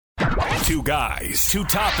Two guys, two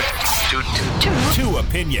topics, two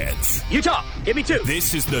opinions. Utah, give me two.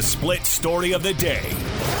 This is the split story of the day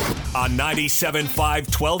on 97.5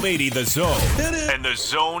 1280 The Zone and The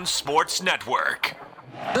Zone Sports Network.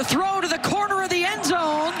 The throw to the corner of the end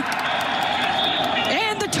zone,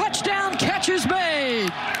 and the touchdown catch is made.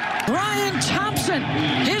 Brian Thompson,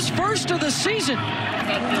 his first of the season.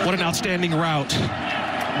 What an outstanding route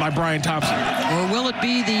by Brian Thompson. Or will it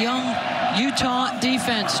be the young Utah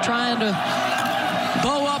defense trying to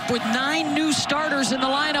bow up with 9 new starters in the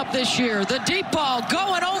lineup this year? The deep ball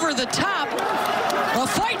going over the top. A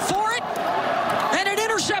fight for it, and an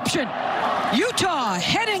interception. Utah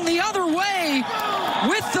heading the other way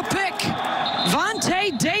with the pick.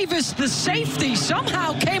 Vontae Davis, the safety,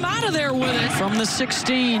 somehow came out of there with it from the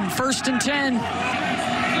 16. 1st and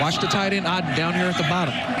 10. Watch the tight end Otten down here at the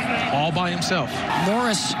bottom, all by himself.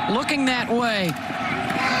 Morris looking that way.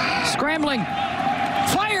 Scrambling.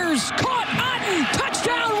 Fires. Caught. Otten.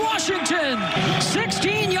 Touchdown, Washington.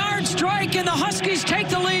 16-yard strike, and the Huskies take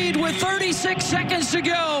the lead with 36 seconds to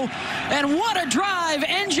go. And what a drive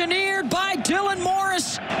engineered by Dylan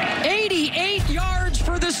Morris. 88 yards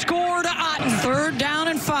for the score to Otten. 3rd down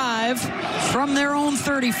and 5 from their own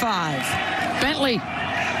 35. Bentley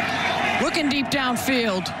looking deep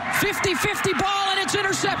downfield. 50-50 ball, and it's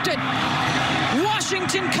intercepted.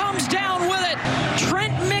 Washington comes down with it.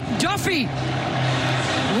 Trent McDuffie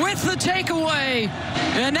with the takeaway.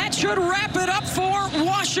 And that should wrap it up for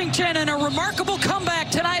Washington, and a remarkable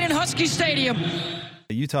comeback tonight in Husky Stadium.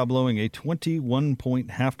 Utah blowing a 21-point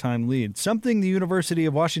halftime lead. Something the University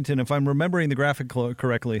of Washington, if I'm remembering the graphic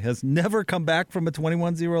correctly, has never come back from a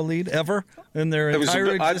 21-0 lead ever in their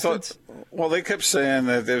entire existence. Well, they kept saying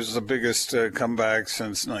that it was the biggest comeback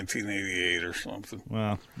since 1988 or something.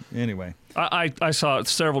 Well, anyway. I saw it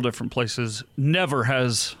several different places. Never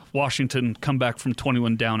has Washington come back from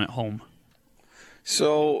 21 down at home.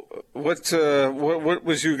 So, what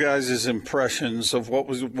was you guys' impressions of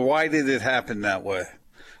why did it happen that way?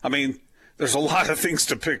 I mean, there's a lot of things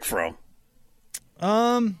to pick from.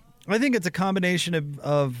 I think it's a combination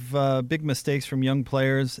of big mistakes from young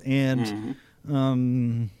players and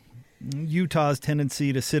Utah's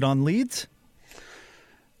tendency to sit on leads.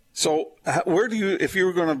 So, where do you, if you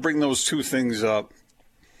were going to bring those two things up,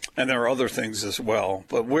 and there are other things as well,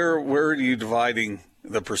 but where are you dividing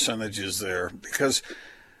the percentages there? Because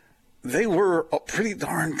they were pretty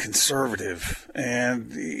darn conservative,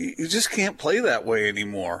 and you just can't play that way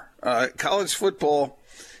anymore. College football,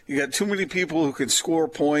 you got too many people who can score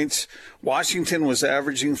points. Washington was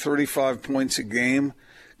averaging 35 points a game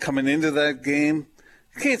coming into that game.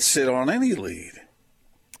 You can't sit on any lead.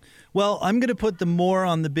 Well, I'm going to put the more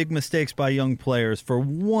on the big mistakes by young players for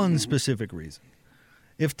one specific reason.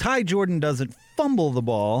 If Ty Jordan doesn't fumble the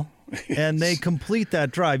ball and they complete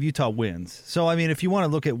that drive, Utah wins. So, I mean, if you want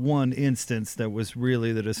to look at one instance that was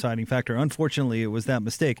really the deciding factor, unfortunately, it was that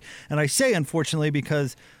mistake. And I say unfortunately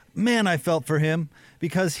because, man, I felt for him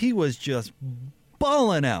because he was just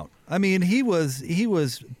balling out. I mean, he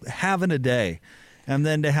was having a day. And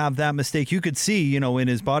then to have that mistake, you could see, in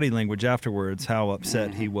his body language afterwards how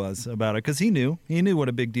upset he was about it because he knew what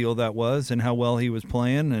a big deal that was and how well he was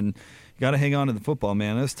playing, and got to hang on to the football,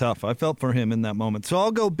 man. It was tough. I felt for him in that moment. So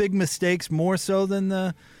I'll go big mistakes more so than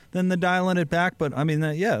the dialing it back. But I mean,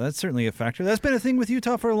 that's certainly a factor. That's been a thing with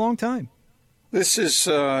Utah for a long time. This is,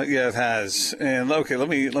 it has. And okay, let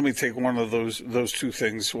me take one of those two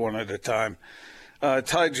things one at a time.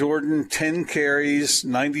 Ty Jordan, 10 carries,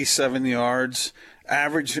 97 yards,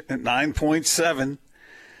 average 9.7.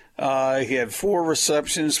 He had 4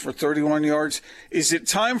 receptions for 31 yards. Is it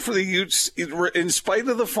time for the Utes, in spite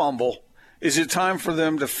of the fumble, is it time for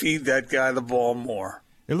them to feed that guy the ball more?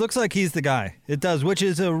 It looks like he's the guy. It does, which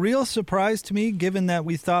is a real surprise to me, given that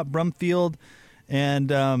we thought Brumfield and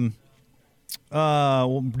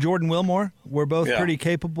Jordan Wilmore were both pretty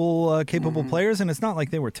capable players, and it's not like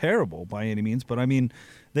they were terrible by any means. But I mean,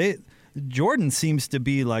 Jordan seems to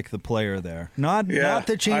be like the player there, not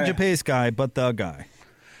the change of pace guy, but the guy.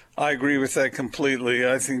 I agree with that completely.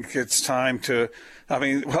 I think it's time to.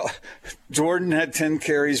 Jordan had 10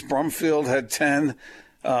 carries. Brumfield had 10.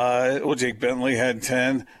 Jake Bentley had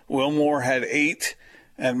 10. Wilmore had 8.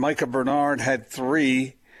 And Micah Bernard had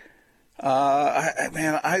 3.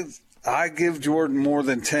 I give Jordan more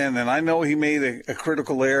than 10. And I know he made a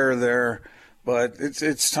critical error there, but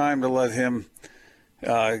it's time to let him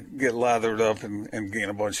get lathered up and gain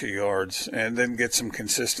a bunch of yards and then get some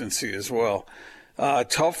consistency as well.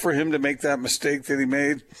 Tough for him to make that mistake that he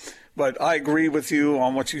made. But I agree with you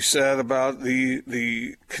on what you said about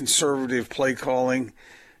the conservative play calling.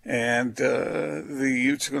 And the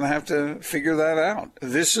Utes are going to have to figure that out.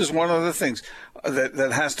 This is one of the things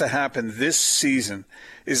that has to happen this season,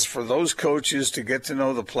 is for those coaches to get to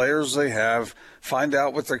know the players they have, find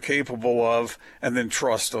out what they're capable of, and then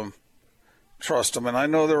trust them. Trust them. And I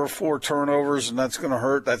know there were 4 turnovers, and that's going to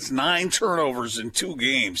hurt. That's 9 turnovers in 2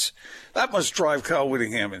 games. That must drive Kyle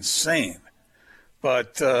Whittingham insane.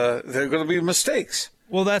 But there are going to be mistakes.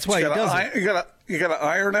 Well, that's why he does it. You got to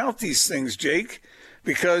iron out these things, Jake,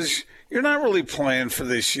 because you're not really playing for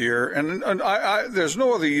this year. And there's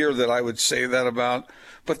no other year that I would say that about.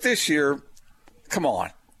 But this year, come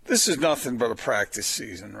on. This is nothing but a practice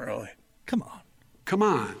season, really. Come on. Come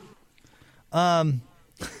on.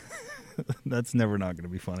 That's never not going to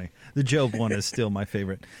be funny. The Job one is still my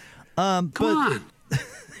favorite. Come on.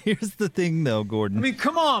 Here's the thing, though, Gordon. I mean,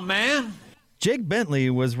 come on, man. Jake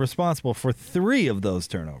Bentley was responsible for 3 of those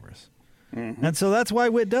turnovers. Mm-hmm. And so that's why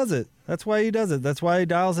Witt does it. That's why he does it. That's why he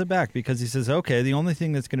dials it back, because he says, okay, the only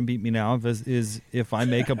thing that's going to beat me now is if I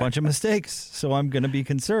make a bunch of mistakes. So I'm going to be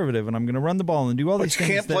conservative, and I'm going to run the ball and do all these things.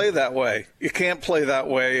 But you can't play that way. You can't play that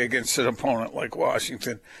way against an opponent like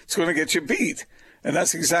Washington. It's going to get you beat. And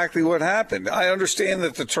that's exactly what happened. I understand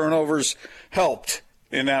that the turnovers helped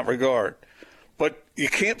in that regard. But you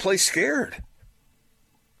can't play scared.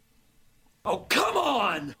 Oh, come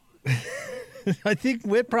on. I think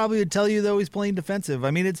Witt probably would tell you, though, he's playing defensive.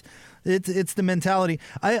 I mean, it's the mentality.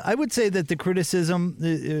 I would say that the criticism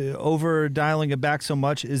over dialing it back so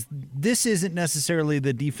much is this isn't necessarily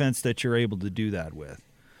the defense that you're able to do that with.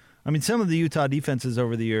 I mean, some of the Utah defenses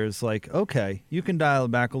over the years, like, okay, you can dial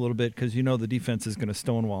it back a little bit because you know the defense is going to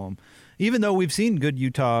stonewall them. Even though we've seen good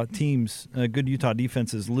Utah teams, good Utah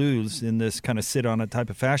defenses lose in this kind of sit-on-it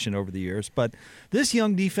type of fashion over the years. But this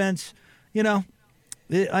young defense, you know,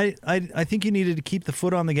 I think you needed to keep the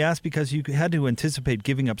foot on the gas because you had to anticipate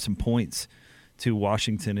giving up some points to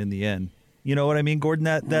Washington in the end. You know what I mean, Gordon?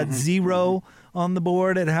 That 0 on the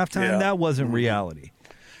board at halftime, that wasn't reality.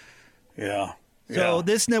 Yeah. So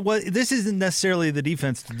this isn't necessarily the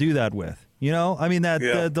defense to do that with. You know, I mean,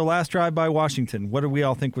 the last drive by Washington, what did we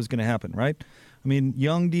all think was going to happen, right? I mean,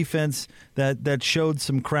 young defense that showed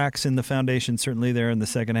some cracks in the foundation, certainly there in the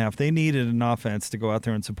second half. They needed an offense to go out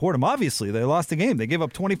there and support them. Obviously, they lost the game. They gave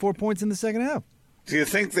up 24 points in the second half. Do you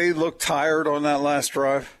think they looked tired on that last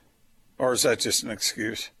drive? Or is that just an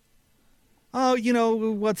excuse? Oh, you know,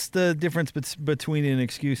 what's the difference between an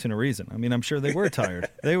excuse and a reason? I mean, I'm sure they were tired.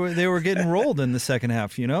 They were getting rolled in the second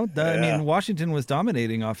half, you know? I mean, Washington was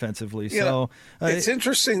dominating offensively. It's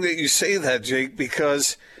interesting that you say that, Jake,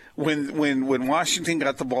 because when Washington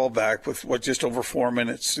got the ball back with, just over 4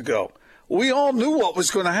 minutes to go, we all knew what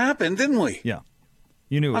was going to happen, didn't we? Yeah.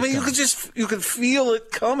 You knew it was coming. You could feel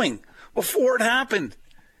it coming before it happened.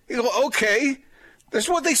 You go, okay, that's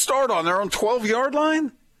what they start on, their own 12-yard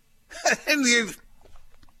line? And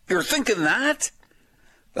you're thinking that?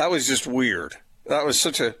 That was just weird. That was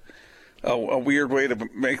such a weird way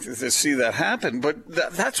to see that happen. But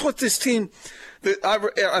that's what this team.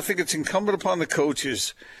 I think it's incumbent upon the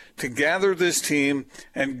coaches to gather this team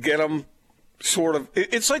and get them sort of.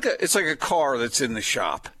 It's like a car that's in the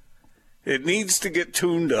shop. It needs to get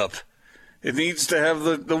tuned up. It needs to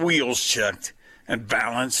have the wheels checked and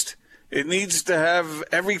balanced. It needs to have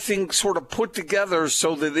everything sort of put together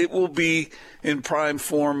so that it will be in prime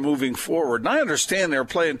form moving forward. And I understand they're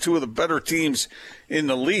playing 2 of the better teams in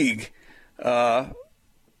the league,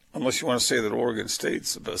 unless you want to say that Oregon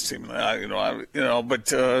State's the best team. But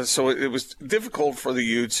so it was difficult for the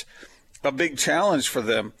Utes, a big challenge for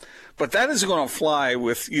them. But that isn't going to fly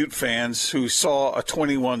with Ute fans who saw a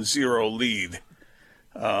 21-0 lead.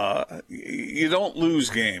 You don't lose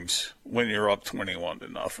games when you're up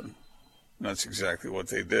 21-0. That's exactly what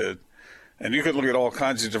they did. And you could look at all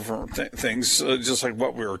kinds of different things, just like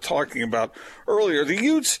what we were talking about earlier. The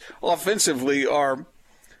Utes offensively are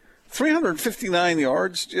 359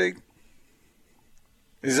 yards, Jake.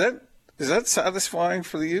 Is that satisfying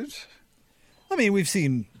for the Utes? I mean, we've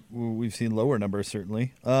seen lower numbers,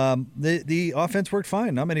 certainly. The offense worked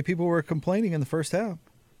fine. Not many people were complaining in the first half.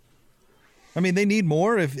 I mean, they need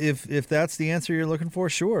more if that's the answer you're looking for,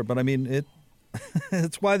 sure. But, I mean,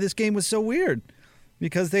 that's why this game was so weird,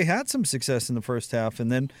 because they had some success in the first half, and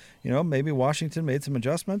then, you know, maybe Washington made some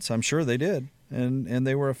adjustments. I'm sure they did, and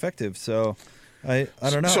they were effective. So I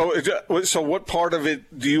don't know. So what part of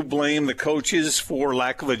it do you blame the coaches for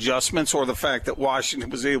lack of adjustments, or the fact that Washington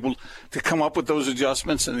was able to come up with those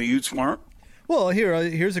adjustments and the Utes weren't? Well,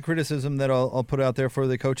 here's a criticism that I'll put out there for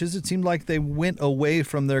the coaches. It seemed like they went away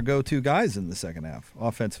from their go-to guys in the second half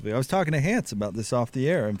offensively. I was talking to Hans about this off the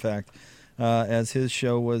air, in fact. as his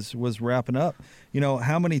show was wrapping up.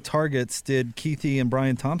 How many targets did Keithy and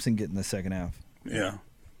Brian Thompson get in the second half? Yeah.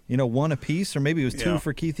 One apiece, or maybe it was two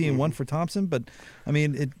for Keithy and one for Thompson. But, I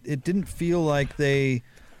mean, it didn't feel like they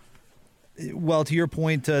 – well, to your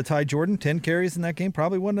point, Ty Jordan, 10 carries in that game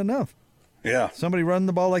probably wasn't enough. Yeah. Somebody running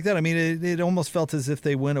the ball like that. I mean, it almost felt as if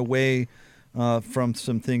they went away from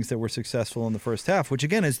some things that were successful in the first half, which,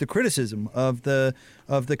 again, is the criticism of the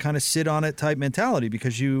kind of sit-on-it type mentality,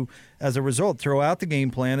 because you, as a result, throw out the game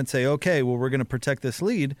plan and say, okay, well, we're going to protect this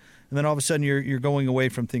lead, and then all of a sudden you're going away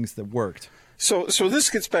from things that worked. So this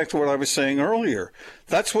gets back to what I was saying earlier.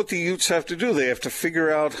 That's what the Utes have to do. They have to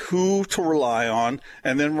figure out who to rely on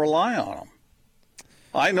and then rely on them.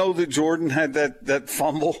 I know that Jordan had that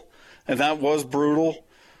fumble, and that was brutal.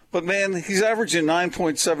 But, man, he's averaging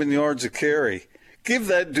 9.7 yards a carry. Give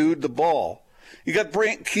that dude the ball. You got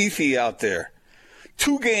Brant Keithy out there.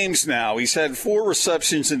 2 games now. He's had 4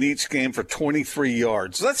 receptions in each game for 23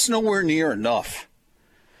 yards. That's nowhere near enough.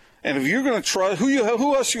 And if you're going to try, who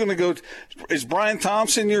else are you going to go to? Is Brian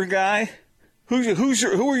Thompson your guy? Who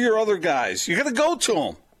are your other guys? You got to go to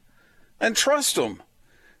them and trust them.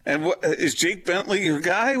 And is Jake Bentley your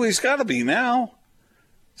guy? Well, he's got to be now.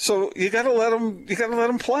 So you got to let him. You got to let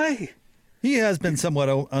him play. He has been somewhat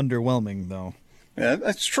underwhelming, though. Yeah,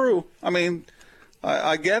 that's true. I mean,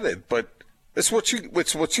 I get it, but it's what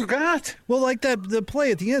you got. Well, like the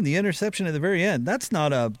play at the end, the interception at the very end. That's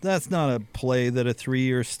not a play that a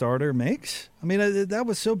 3-year starter makes. I mean, that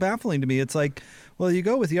was so baffling to me. It's like, well, you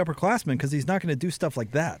go with the upperclassman because he's not going to do stuff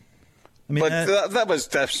like that. I mean, but that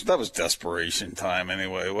was desperation time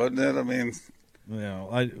anyway, wasn't it? I mean.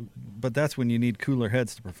 But that's when you need cooler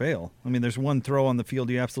heads to prevail. I mean, there's one throw on the field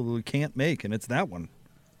you absolutely can't make, and it's that one.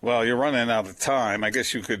 Well, you're running out of time. I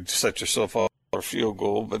guess you could set yourself up for a field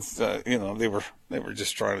goal, but they were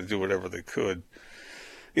just trying to do whatever they could.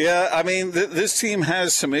 Yeah, I mean, this team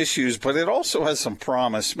has some issues, but it also has some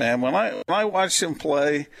promise, man. When I watched him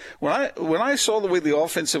play, when I saw the way the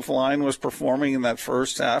offensive line was performing in that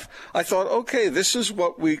first half, I thought, okay, this is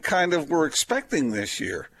what we kind of were expecting this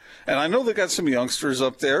year. And I know they got some youngsters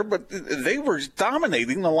up there, but they were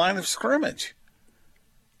dominating the line of scrimmage.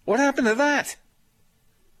 What happened to that?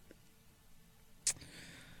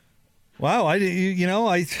 Wow,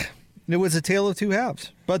 it was a tale of two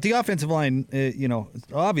halves. But the offensive line,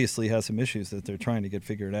 obviously has some issues that they're trying to get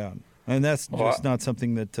figured out, and that's just not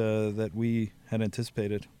something that we had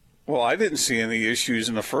anticipated. Well, I didn't see any issues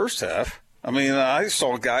in the first half. I mean, I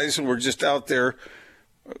saw guys who were just out there,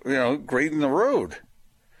 grading the road.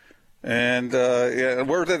 And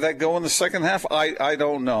where did that go in the second half? I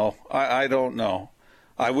don't know. I don't know.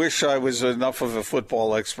 I wish I was enough of a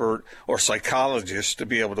football expert or psychologist to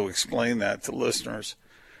be able to explain that to listeners.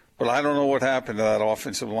 But I don't know what happened to that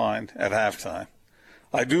offensive line at halftime.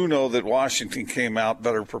 I do know that Washington came out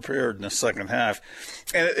better prepared in the second half.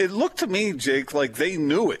 And it looked to me, Jake, like they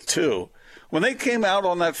knew it too. When they came out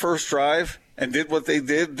on that first drive and did what they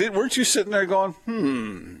did, weren't you sitting there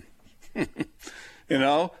going,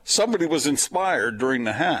 somebody was inspired during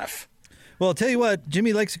the half. Well, I'll tell you what,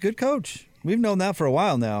 Jimmy Lake's a good coach. We've known that for a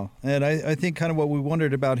while now. And I think kind of what we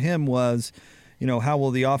wondered about him was, how will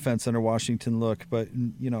the offense under Washington look? But,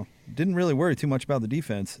 didn't really worry too much about the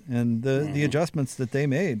defense. And the adjustments that they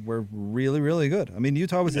made were really, really good. I mean,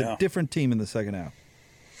 Utah was a different team in the second half.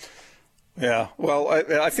 Yeah, well,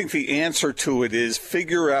 I think the answer to it is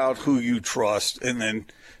figure out who you trust and then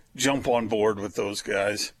jump on board with those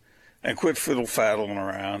guys. And quit fiddle-faddling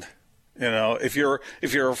around. If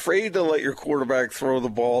you're afraid to let your quarterback throw the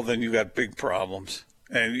ball, then you got big problems.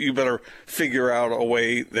 And you better figure out a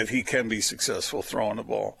way that he can be successful throwing the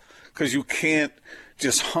ball. Because you can't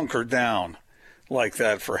just hunker down like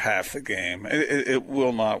that for half the game. It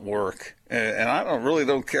will not work. And I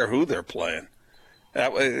don't care who they're playing.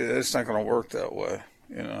 That way, it's not going to work that way,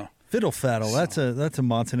 Fiddle-faddle, that's a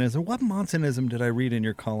Monsonism. What Monsonism did I read in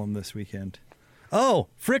your column this weekend? Oh,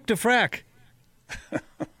 frick to frack.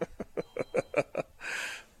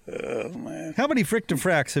 Oh, man. How many frick to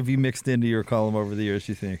fracks have you mixed into your column over the years,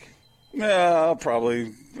 you think? Yeah,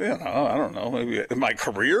 probably, I don't know, maybe in my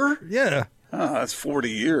career? Yeah. That's 40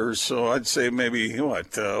 years, so I'd say maybe,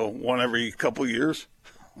 one every couple years?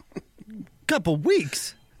 Couple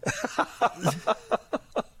weeks?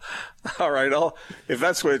 All right, if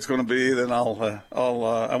that's the way it's going to be, then I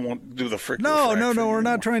won't do the frick. No, we're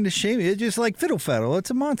not trying to shame you. It's just like fiddle-faddle. It's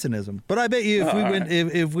a Monsonism. But I bet you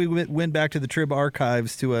if we went back to the Trib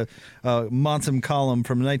archives to a Monson column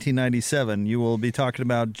from 1997, you will be talking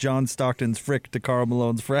about John Stockton's frick to Karl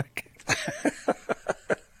Malone's frack.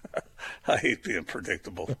 I hate being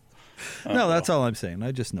predictable. No, that's all I'm saying.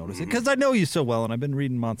 I just noticed it because I know you so well, and I've been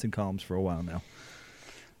reading Monson columns for a while now.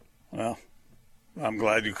 Well, I'm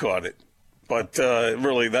glad you caught it. But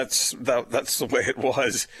really, that's the way it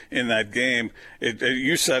was in that game.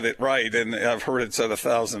 You said it right, and I've heard it said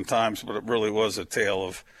 1,000 times, but it really was a tale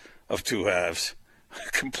of two halves,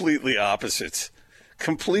 completely opposites,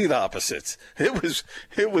 complete opposites. It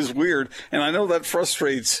was weird, and I know that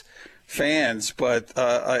frustrates fans, but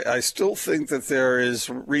I still think that there is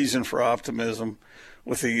reason for optimism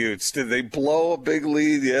with the Utes. Did they blow a big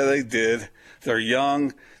lead? Yeah, they did. They're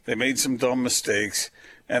young. They made some dumb mistakes.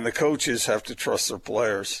 And the coaches have to trust their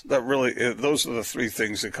players. Those are the three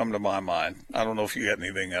things that come to my mind. I don't know if you got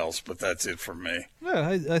anything else, but that's it for me.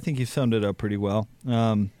 Yeah, I think you summed it up pretty well.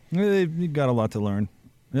 They've got a lot to learn.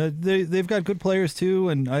 They've got good players, too,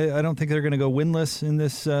 and I don't think they're going to go winless in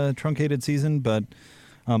this truncated season, but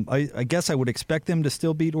I guess I would expect them to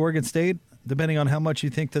still beat Oregon State, depending on how much you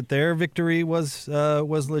think that their victory was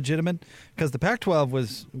legitimate. Because the Pac-12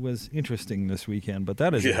 was interesting this weekend, but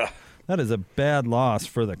that is a bad loss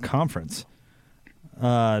for the conference.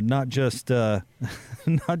 Not just the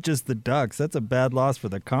Ducks. That's a bad loss for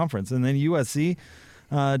the conference. And then USC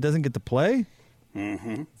doesn't get to play.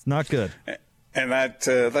 Mm-hmm. It's not good. And that's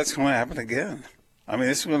going to happen again. I mean,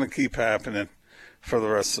 it's going to keep happening for the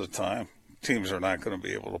rest of the time. Teams are not going to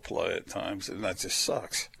be able to play at times, and that just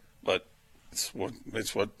sucks. But it's what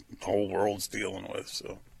the whole world's dealing with.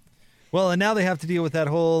 So. Well, and now they have to deal with that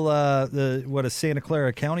whole Santa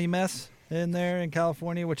Clara County mess in there in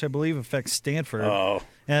California, which I believe affects Stanford. Oh.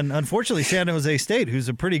 And unfortunately, San Jose State, who's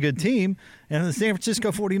a pretty good team, and the San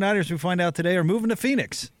Francisco 49ers, we find out today, are moving to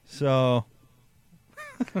Phoenix. So,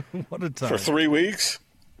 what a time. For 3 weeks?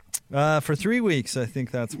 For 3 weeks, I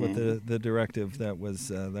think that's what the directive that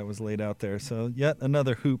was laid out there. So, yet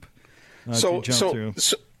another hoop to jump through.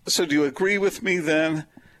 So do you agree with me then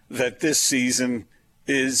that this season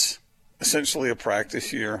is essentially a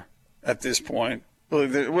practice year at this point?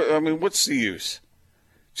 I mean, what's the use?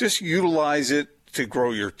 Just utilize it to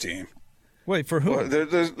grow your team. Wait, for whom?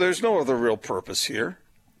 There's no other real purpose here.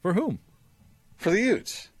 For whom? For the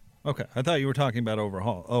Utes. Okay, I thought you were talking about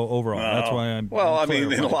overall. No. That's why I'm. Well, I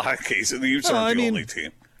mean, in a lot of cases, the Utes aren't the only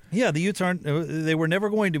team. Yeah, the Utes aren't. They were never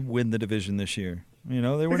going to win the division this year. You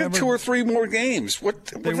know, they were never. 2 or 3 more games.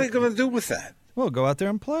 What are they going to do with that? Well, go out there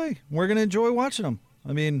and play. We're going to enjoy watching them.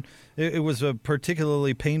 I mean, it was a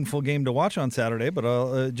particularly painful game to watch on Saturday,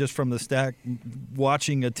 but just from the stack,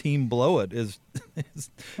 watching a team blow it is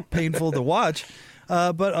painful to watch.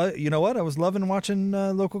 But you know what? I was loving watching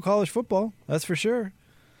local college football. That's for sure.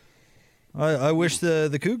 I wish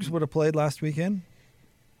the Cougs would have played last weekend.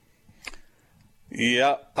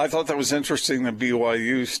 Yeah, I thought that was interesting that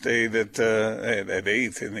BYU stayed at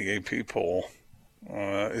 8th in the AP poll.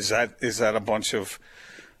 Is that a bunch of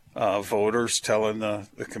voters telling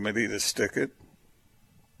the committee to stick it?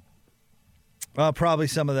 Probably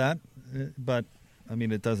some of that, but I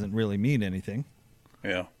mean, it doesn't really mean anything.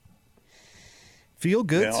 Yeah. Feel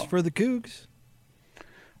goods for the Cougs.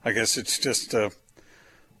 I guess it's just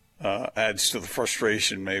adds to the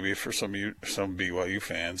frustration maybe for some BYU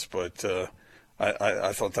fans, but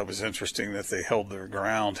I thought that was interesting that they held their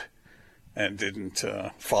ground and didn't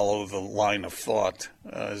follow the line of thought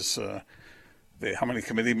as. How many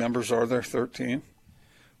committee members are there? 13?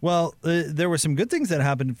 Well, there were some good things that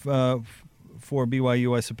happened for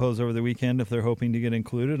BYU, I suppose, over the weekend if they're hoping to get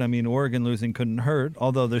included. I mean, Oregon losing couldn't hurt,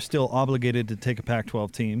 although they're still obligated to take a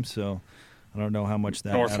Pac-12 team, so I don't know how much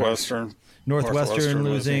that Northwestern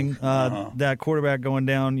losing. That quarterback going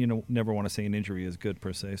down, you know, never want to say an injury is good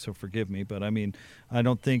per se, so forgive me. But, I mean, I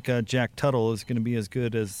don't think Jack Tuttle is going to be as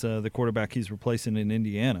good as the quarterback he's replacing in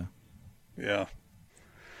Indiana. Yeah.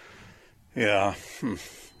 Yeah.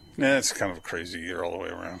 Yeah, it's kind of a crazy year all the way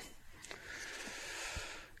around.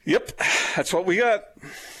 Yep, that's what we got.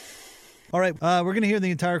 All right, we're going to hear the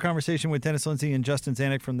entire conversation with Dennis Lindsey and Justin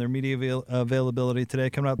Zanik from their media availability today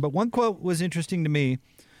coming up. But one quote was interesting to me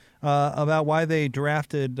about why they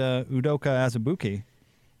drafted Udoka Azubuike.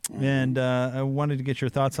 And I wanted to get your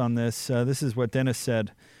thoughts on this. This is what Dennis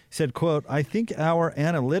said. He said, quote, "I think our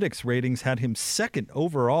analytics ratings had him second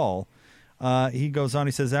overall." He goes on,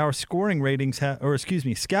 he says, our scouting ratings had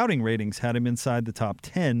him inside the top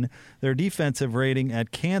 10. Their defensive rating at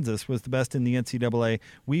Kansas was the best in the NCAA.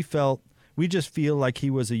 We just feel like he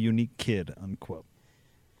was a unique kid, unquote.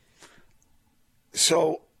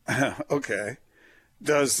 So, okay.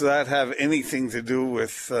 Does that have anything to do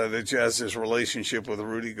with the Jazz's relationship with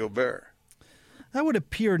Rudy Gobert? That would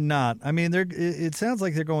appear not. I mean, it sounds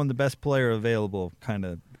like they're going the best player available kind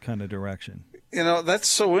of direction. You know, that's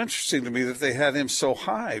so interesting to me that they had him so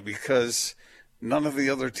high because none of the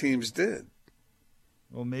other teams did.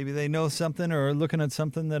 Well, maybe they know something or are looking at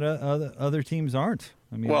something that other teams aren't.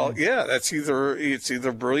 I mean, well, yeah, it's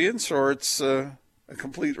either brilliance or it's a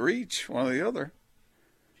complete reach, one or the other.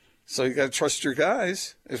 So you got to trust your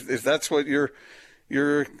guys. If that's what your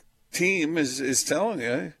team is telling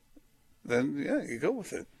you, then yeah, you go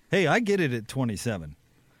with it. Hey, I get it at 27.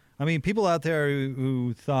 I mean, people out there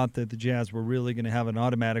who thought that the Jazz were really going to have an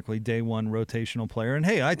automatically day one rotational player, and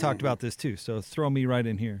hey, I talked about this too, so throw me right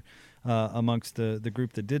in here. Amongst the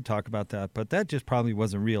group that did talk about that, but that just probably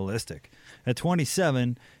wasn't realistic. At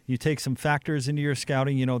 27, you take some factors into your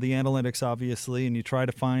scouting, the analytics obviously, and you try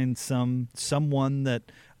to find someone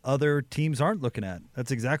that other teams aren't looking at. That's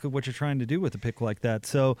exactly what you're trying to do with a pick like that.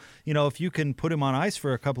 So, if you can put him on ice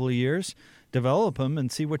for a couple of years, develop him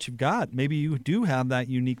and see what you've got. Maybe you do have that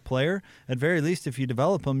unique player. At very least, if you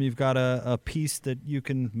develop him, you've got a piece that you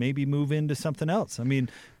can maybe move into something else. I mean,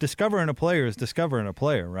 discovering a player is discovering a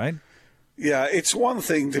player, right? Yeah, it's one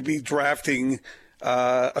thing to be drafting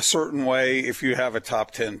a certain way if you have a top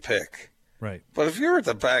 10 pick. Right. But if you're at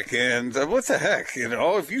the back end, what the heck?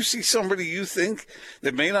 If you see somebody you think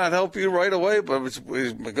that may not help you right away, but is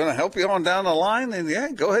going to help you on down the line, then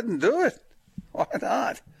yeah, go ahead and do it. Why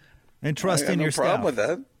not? And trust in your staff. No problem with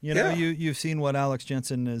that. You've seen what Alex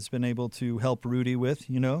Jensen has been able to help Rudy with.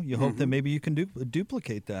 You hope that maybe you can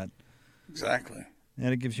duplicate that. Exactly.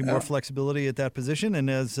 And it gives you more flexibility at that position. And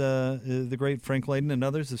as the great Frank Layden and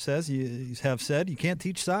others have said, you can't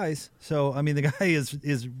teach size. So, I mean, the guy is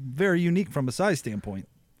very unique from a size standpoint.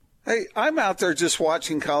 Hey, I'm out there just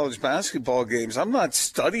watching college basketball games. I'm not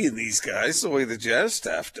studying these guys the way the Jazz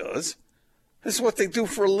staff does. This is what they do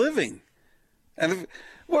for a living. And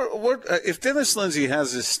if Dennis Lindsey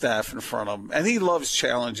has his staff in front of him, and he loves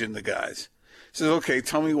challenging the guys, he says, okay,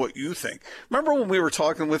 tell me what you think. Remember when we were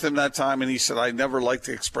talking with him that time, and he said, I never like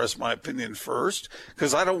to express my opinion first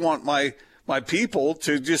because I don't want my people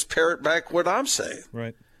to just parrot back what I'm saying.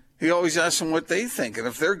 Right. He always asks them what they think, and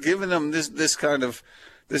if they're giving them this kind of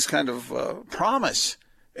promise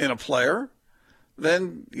in a player,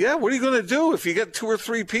 then yeah, what are you going to do if you get two or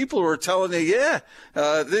three people who are telling you,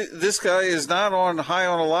 this guy is not high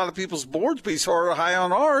on a lot of people's boards, but he's high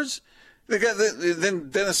on ours? Then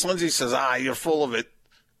Dennis Lindsey says, you're full of it.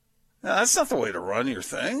 No, that's not the way to run your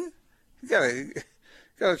thing. You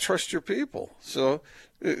gotta trust your people. So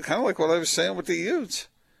kind of like what I was saying with the Utes.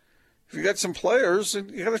 If you got some players,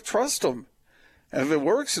 you gotta trust them. And if it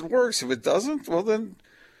works, it works. If it doesn't, well then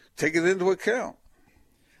take it into account.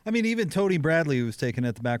 I mean, even Tony Bradley, who was taken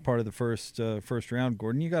at the back part of the first round,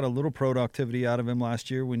 Gordon, you got a little productivity out of him last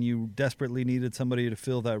year when you desperately needed somebody to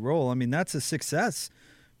fill that role. I mean, that's a success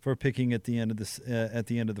for picking at the end of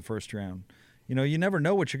the first round. You never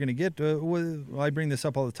know what you're going to get. I bring this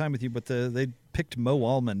up all the time with you, but they picked Mo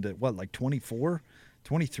Almond at like 24,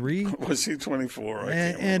 23? Was he 24?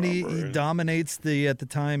 And he dominates the at the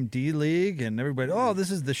time D League, and everybody, this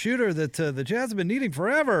is the shooter that the Jazz have been needing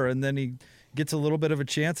forever. And then he gets a little bit of a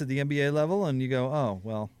chance at the NBA level, and you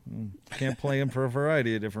go, can't play him for a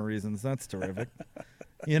variety of different reasons. That's terrific.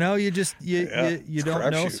 You don't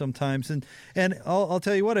know sometimes. And I'll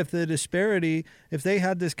tell you what, if they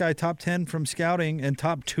had this guy top 10 from scouting and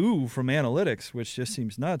top 2 from analytics, which just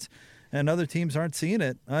seems nuts, and other teams aren't seeing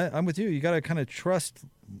it, I'm with you. You got to kind of trust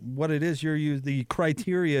what it is the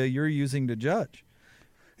criteria you're using to judge.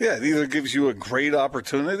 Yeah, it either gives you a great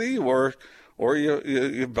opportunity or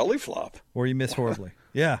you belly flop. Or you miss horribly.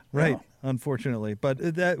 Yeah, right, unfortunately. But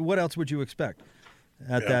what else would you expect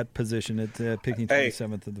at that position at picking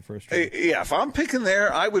 27th in the first round? Yeah, if I'm picking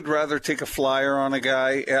there, I would rather take a flyer on a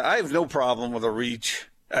guy. I have no problem with a reach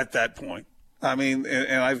at that point. I mean,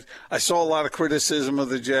 and I saw a lot of criticism of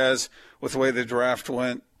the Jazz with the way the draft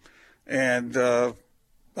went. And, so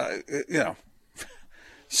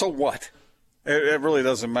what? It really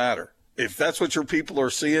doesn't matter. If that's what your people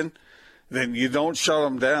are seeing, then you don't shut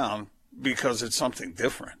them down because it's something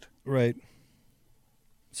different. Right.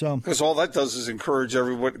 So, because all that does is encourage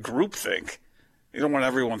everyone groupthink. You don't want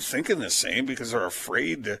everyone thinking the same because they're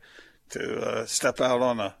afraid to step out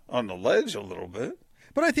on the ledge a little bit.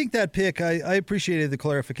 But I think that pick, I appreciated the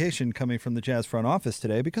clarification coming from the Jazz front office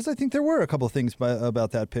today, because I think there were a couple of things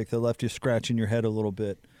about that pick that left you scratching your head a little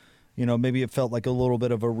bit. Maybe it felt like a little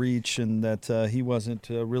bit of a reach, and that he wasn't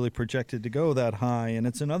really projected to go that high. And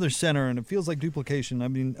it's another center, and it feels like duplication. I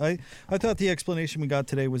mean, I thought the explanation we got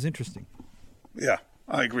today was interesting. Yeah.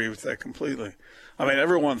 I agree with that completely. I mean,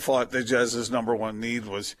 everyone thought the Jazz's number one need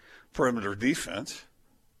was perimeter defense.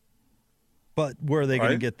 But were they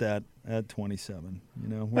going to get that at 27?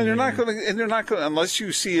 And you're not going to, unless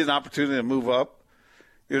you see an opportunity to move up.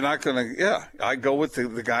 You're not going to, I go with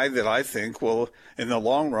the guy that I think will, in the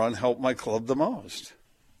long run, help my club the most.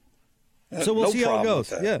 So we'll see how it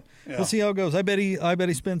goes. Yeah. We'll see how it goes. I bet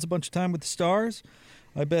he spends a bunch of time with the Stars.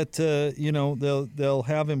 I bet they'll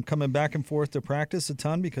have him coming back and forth to practice a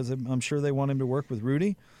ton because I'm sure they want him to work with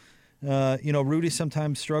Rudy. Rudy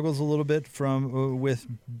sometimes struggles a little bit with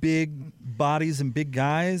big bodies and big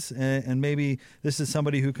guys, and maybe this is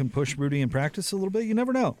somebody who can push Rudy in practice a little bit. You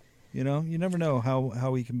never know. You never know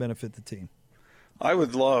how he can benefit the team. I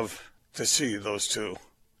would love to see those two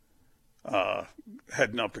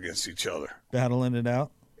heading up against each other. Battling it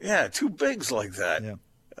out? Yeah, two bigs like that. Yeah.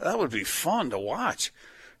 That would be fun to watch.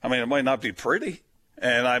 I mean, it might not be pretty,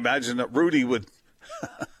 and I imagine that Rudy would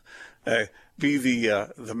be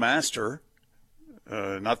the master,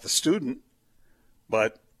 not the student,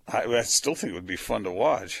 but I still think it would be fun to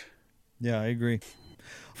watch. Yeah, I agree.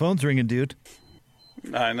 Phone's ringing, dude.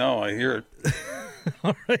 I know, I hear it.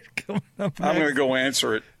 All right, coming up next, I'm going to go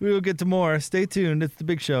answer it. We will get to more. Stay tuned. It's The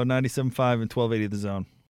Big Show, 97.5 and 1280 The Zone.